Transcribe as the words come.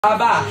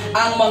Aba,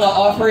 ang mga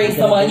offerings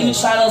ng mga new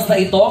channels na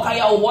ito,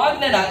 kaya huwag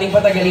na nating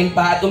patagalin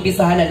pa at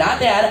umpisahan na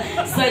natin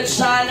sa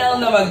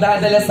channel na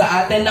magdadala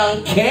sa atin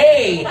ng K.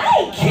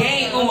 K,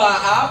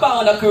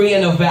 umaapaw na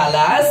Korean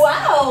novelas.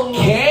 Wow!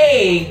 K,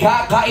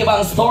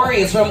 kakaibang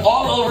stories from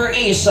all over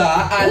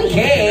Asia. At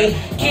K,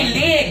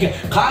 kilig,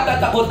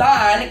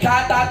 katatakutan,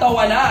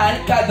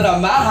 katatawanan,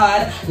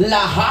 kadramahan,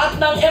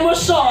 lahat ng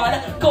emosyon,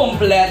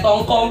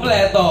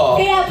 kompletong-kompleto.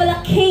 Kaya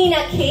pala K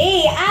na K.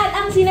 At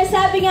ang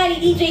sinasabi nga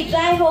ni DJ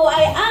Jaiho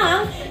ay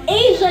ang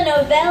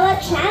Asianovela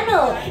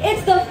Channel.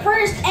 It's the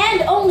first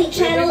and only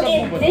channel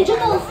in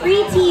digital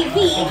free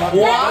TV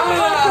that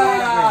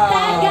offers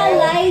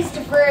Tagalogized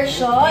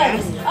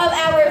versions of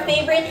our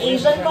favorite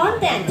Asian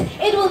content.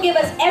 It will give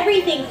us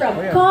everything from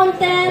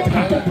content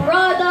to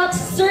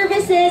products,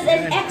 services,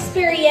 and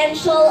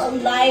experiential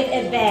live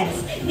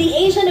events.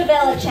 The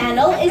Asianovela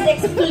Channel is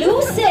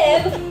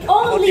exclusive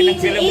only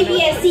to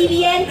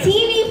ABS-CBN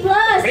TV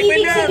Plus.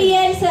 Ibig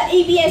sabihin sa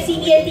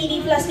ABS-CBN TV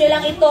Plus nyo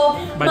lang ito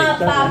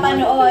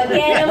mapapanood.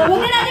 Kaya naman,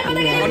 huwag na natin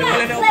patagalin na.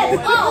 Let's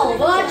all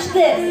watch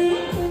this.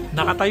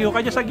 Nakatayo ka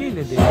dyan sa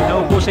gilid eh.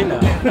 Pinaupo sila.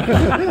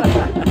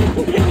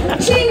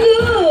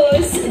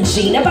 Chingus!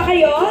 Gina ba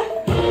kayo?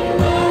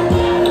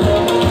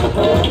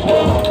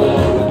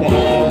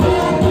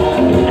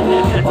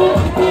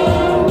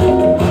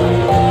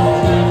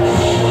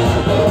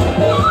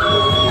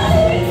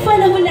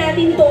 Panahon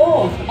natin to.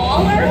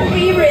 All our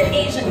favorite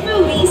Asian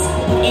movies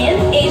and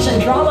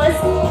Asian dramas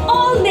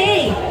all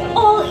day.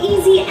 All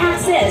easy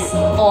access.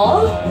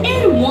 All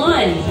in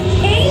one.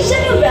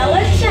 Asianovela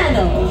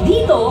Channel.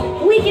 Dito,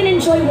 we can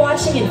enjoy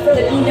watching in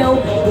Filipino,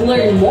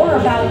 learn more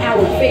about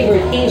our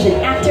favorite Asian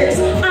actors,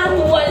 at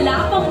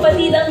wala pang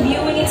batidang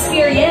viewing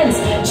experience.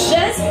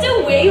 Just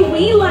the way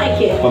we like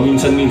it.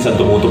 Paminsan-minsan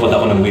tumutupad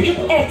ako ng wish.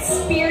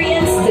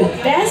 Experience the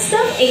best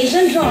of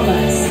Asian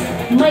dramas.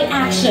 May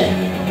action.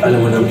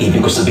 Alam mo na ang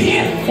ibig ko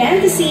sabihin.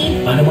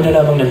 Fantasy. Paano mo na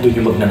lamang nandun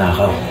yung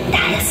magnanakaw?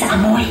 Dahil sa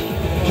amoy.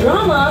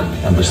 Drama.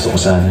 Ang gusto ko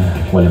sana,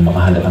 walang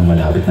makahalatang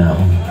malapit na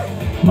akong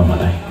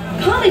mamatay.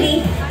 Comedy.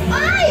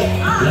 Ay!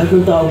 Lahat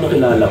ng taong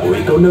nakilala ko,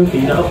 ikaw ng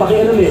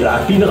pinakapakialamera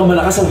at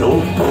pinakamalakas ang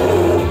loob.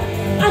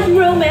 At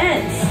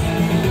romance.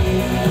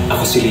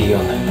 Ako si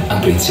Leon,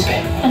 ang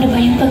prinsipe. Ano ba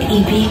yung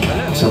pag-ibig?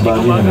 Sa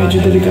bagay na medyo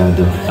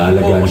delikado,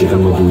 aalagaan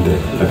kitang mabuti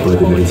at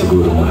pwede na rin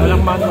siguro mahal.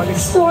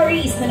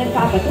 Stories na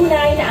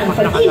nagpapatunay na ang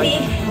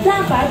pag-ibig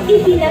dapat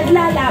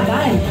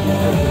ipinaglalaban.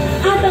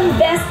 At ang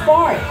best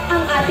part,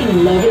 ang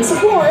ating love and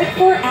support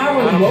for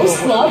our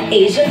most loved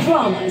Asian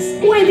dramas.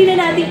 Pwede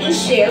na natin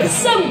i-share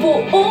sa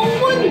buong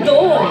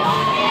mundo.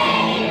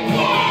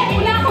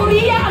 Mula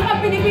Korea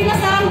hanggang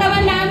Pilipinas,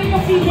 naramdaman namin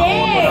yung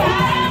feeling.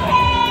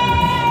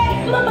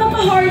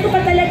 Mapapahard pa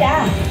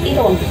talaga.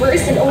 Ito ang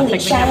first and only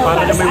channel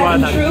para sa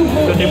ating true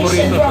blue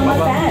Asian drama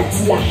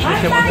fans.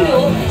 Lahat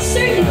tayo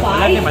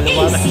certified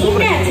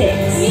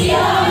AC-Netics.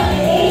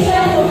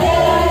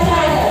 Asianovela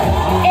Channel.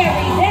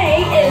 Every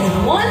day is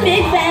one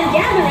big fan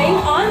gathering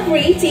on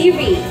free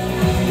TV.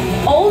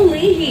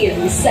 Only here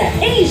sa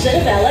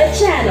Asianovela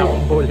Channel.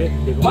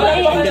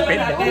 Malapit naman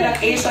natin ang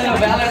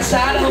Asianovela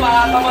Channel,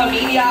 mga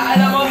kamamilya.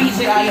 Alam mo,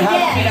 BJ,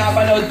 habang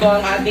pinapanood ko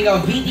ang ating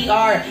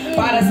VTR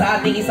para sa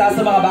ating isa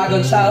sa mga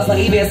bagong channels ng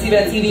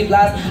ABS-CBN TV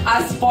Plus,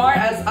 as far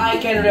as I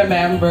can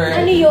remember,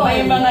 ano yun?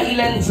 May mga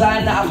ilan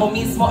dyan na ako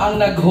mismo ang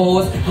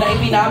nag-host na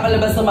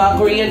ipinapalabas sa mga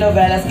Korean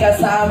novelas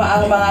kasama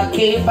ang mga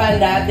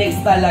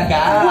K-fanatics talaga.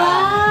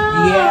 Wow!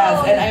 Yes,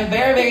 and I'm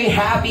very, very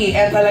happy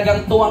and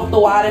talagang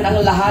tuwang-tuwa rin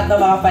ang lahat ng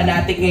mga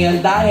fanatic ngayon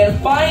dahil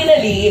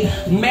finally,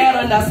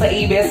 meron na sa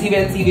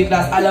ABS-CBN TV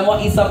Plus. Alam mo,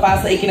 isa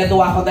pa sa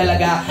ikinatuwa ko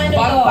talaga.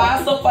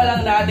 Pagpasok pa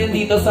lang natin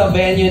dito sa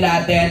venue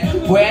natin,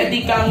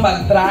 pwede kang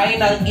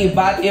mag-try ng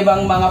iba't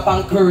ibang mga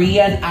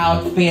pang-Korean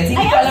outfits.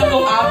 Hindi ko alam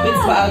kung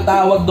outfits pa ang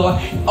tawag doon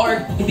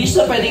or hindi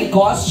siya pwedeng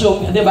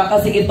costume, di ba?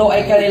 Kasi ito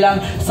ay kanilang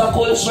sa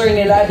culture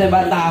nila, di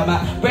ba? Tama.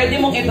 Pwede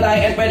mong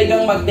i-try and pwede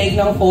kang mag-take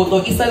ng photo.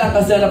 Isa lang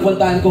kasi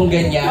napuntahan kong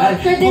ganyan.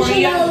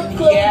 Traditional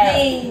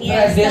clothing.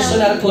 Yes,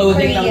 traditional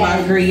clothing ng mga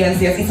Koreans.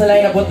 Yes, isa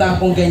lang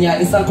napuntahan kong ganyan.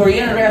 Isang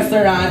Korean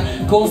restaurant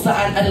kung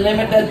saan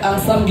unlimited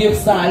ang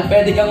samgyupsal.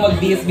 Pwede kang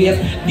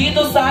mag-BS-BS.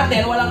 Dito sa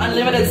atin, walang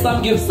unlimited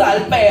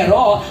samgyupsal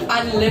pero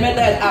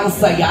unlimited ang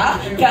saya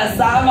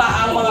kasama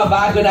ang mga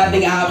bago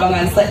nating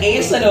abangan sa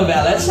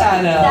Asianovela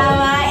Channel.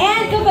 Tama.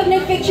 And kapag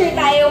nag-picture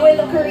tayo with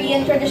the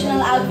Korean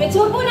traditional outfits,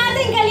 huwag po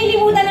natin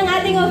kalilimutan ang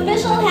ating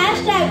official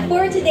hashtag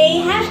for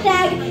today,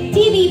 hashtag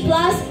TV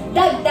Plus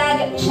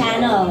Dagdag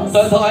Channels.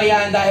 Totoo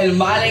yan dahil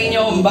malay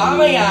nyo,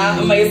 mamaya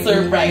may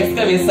surprise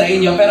kami sa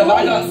inyo. Pero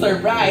bago ang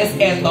surprise,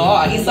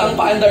 eto, isang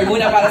paandar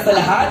muna para sa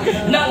lahat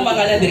ng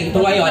mga nandito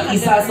ngayon.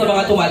 Isa sa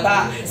mga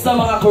tumata sa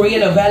mga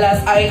Korean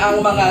novelas ay ang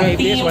mga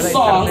theme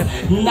songs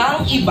ng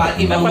iba't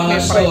ibang mga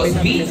shows.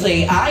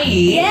 BJ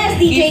Ai, yes,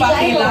 DJ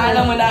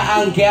ipakilala mo na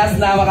ang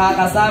guest na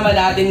makakasama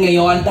natin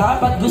ngayon.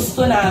 Dapat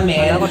gusto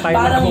namin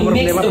parang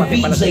mixed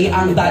BJ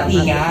ang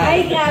datingan.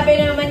 Ay, grabe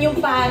naman yung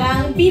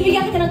parang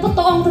bibigyan kita ng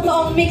totoong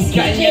mix DJ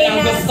ganyan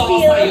ang na gusto ko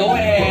feel. sa'yo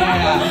eh.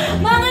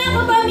 Mga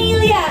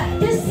kapamilya,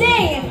 to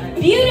sing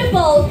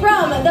Beautiful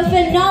from the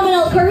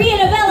phenomenal Korean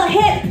novella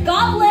hit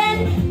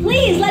Goblin.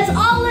 Please, let's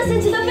all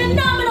listen to the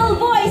phenomenal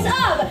voice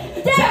of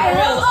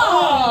Daryl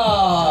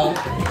Ong.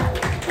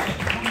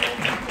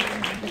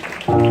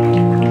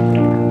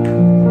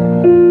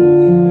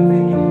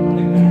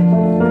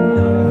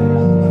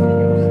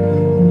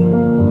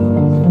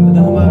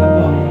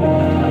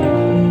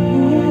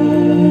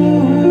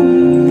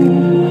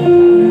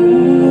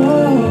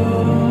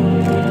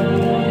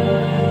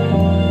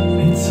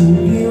 It's a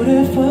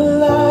beautiful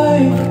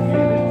life.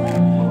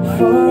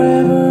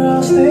 Forever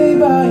I'll stay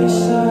by your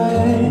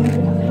side.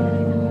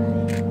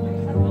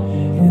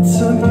 It's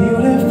a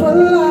beautiful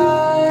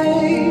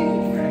life.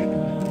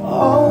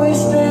 Always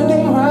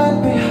standing right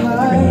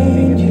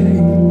behind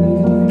you.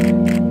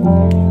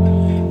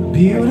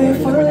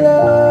 Beautiful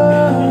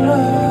love.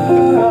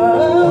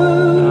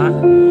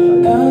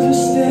 'Cause we're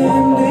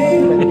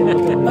standing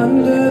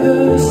under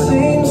the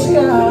same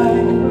sky.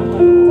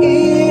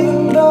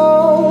 Even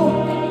though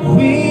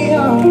we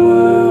are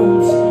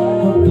worlds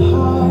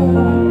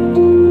apart.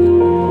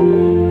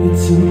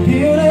 It's a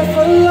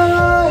beautiful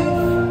life,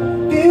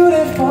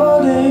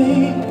 beautiful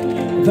day.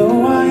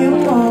 Though I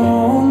am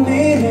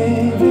only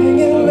living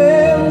in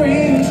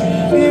memories.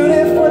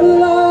 Beautiful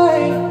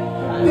life,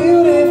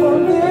 beautiful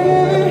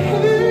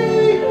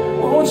day.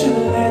 Won't you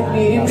let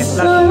me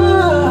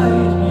inside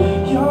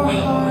your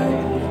heart?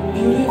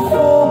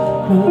 Beautiful,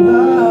 my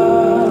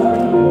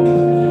love.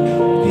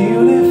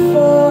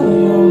 Beautiful,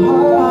 your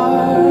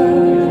heart.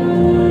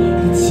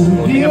 It's a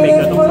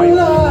beautiful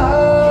life.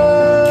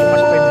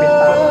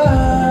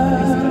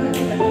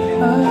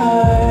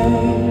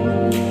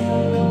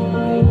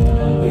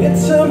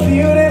 It's a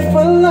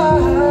beautiful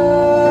life.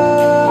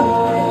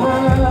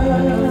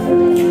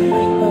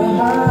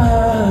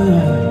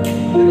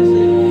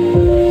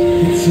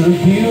 It's a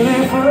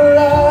beautiful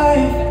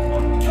life.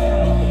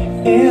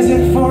 Is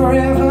it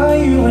forever,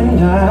 you and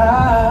I?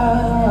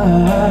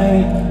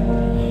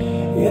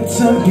 It's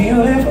a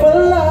beautiful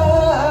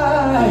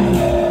life.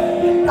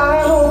 I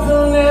hope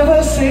you'll never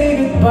say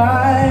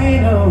goodbye.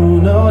 No,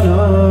 no,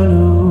 no,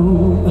 no.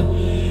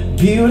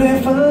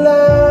 Beautiful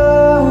love.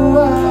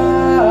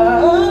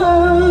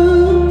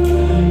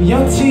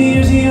 Your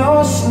tears,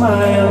 your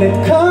smile, it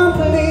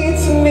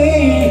completes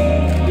me.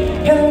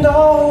 And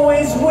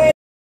always with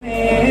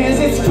me,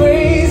 it's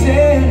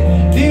crazy.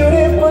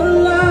 Beautiful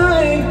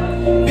life,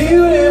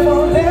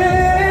 beautiful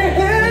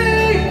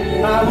day.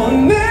 I will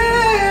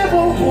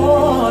never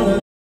wanna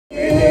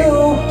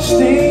you.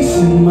 Stays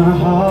in my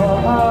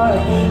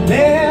heart,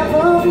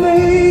 never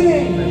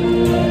fading.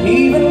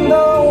 Even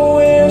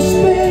though we're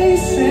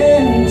space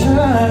and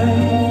time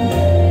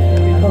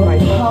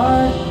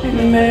apart,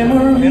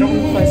 memories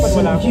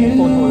of you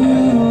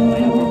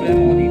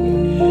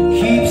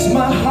keeps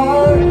my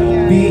heart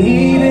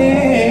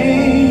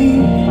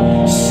beating.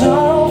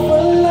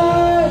 Sorrowful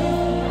life,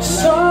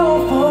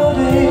 sorrowful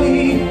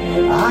day.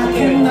 I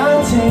cannot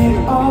take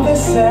all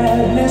this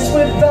sadness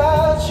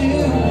without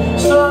you.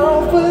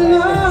 Sorrowful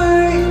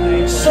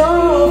night,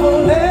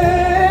 sorrowful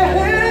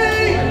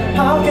day.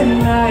 How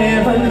can I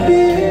ever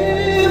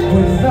live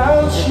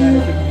without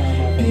you?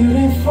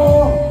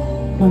 Beautiful,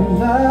 my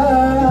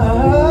love.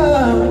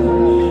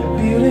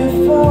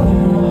 Beautiful,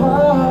 your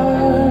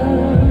heart.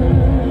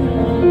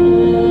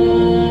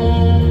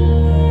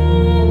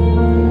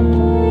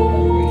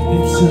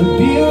 It's a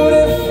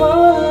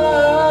beautiful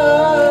life.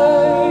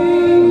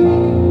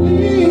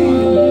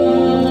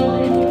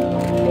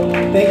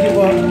 Thank you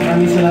po.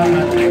 Maraming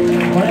salamat.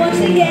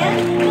 Once again,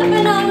 the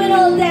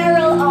phenomenal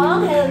Daryl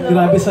Ong. Hello.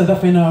 Grabe sa The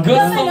Phenomenal.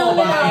 Gusto mo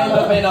ba yung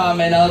The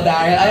Phenomenal,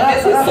 Daryl? I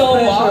miss you so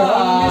much.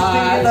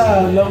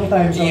 Long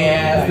time.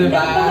 Yes, diba?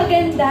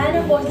 Napakaganda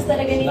ng boses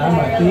talaga ni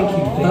Daryl Thank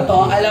you. Ong.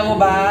 Totoo, alam mo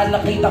ba,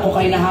 nakita ko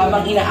kayo na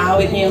habang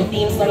inaawit niya yung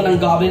themes ng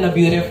Goblin na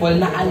Beautiful,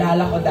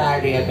 naalala ko,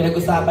 Daryl,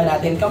 pinag-usapan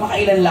natin,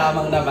 kamakailan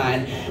lamang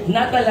naman,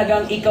 na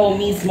talagang ikaw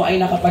mismo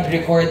ay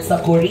nakapag-record sa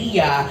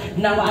Korea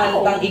ng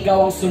kantang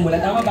ikaw ang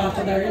sumulat. Tama ba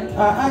ako, Daryl?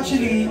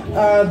 Actually,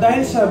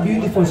 dahil sa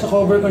Beautiful, sa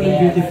cover ko ng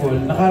Beautiful,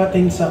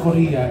 nakarating sa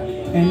Korea,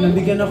 and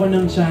nabigyan ako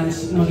ng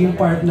chance maging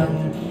part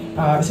ng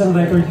isang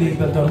record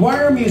label doon,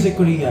 Warner Music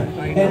Korea.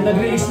 And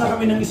nag-release na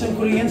kami ng isang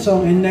Korean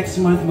song, and next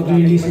month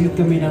mag-release ulit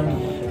kami ng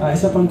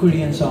isa pang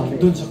Korean song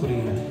doon sa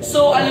Korea.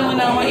 So, alam mo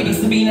na mga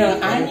ibig sabihin ng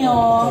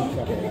anyong?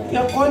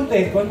 Yeah,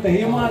 konti.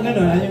 Yung mga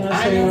ganun. Anyong nga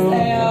sa'yo.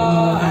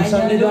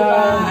 Anyong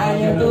lupa,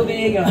 anyong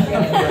tubig.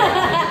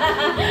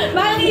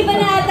 Mga iba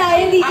na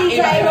tayo, DJ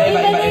Driver. Iba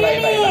na yun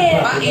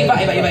eh. Iba.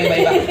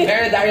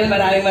 Pero Daryl,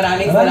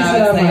 maraming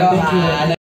salamat sa'yo.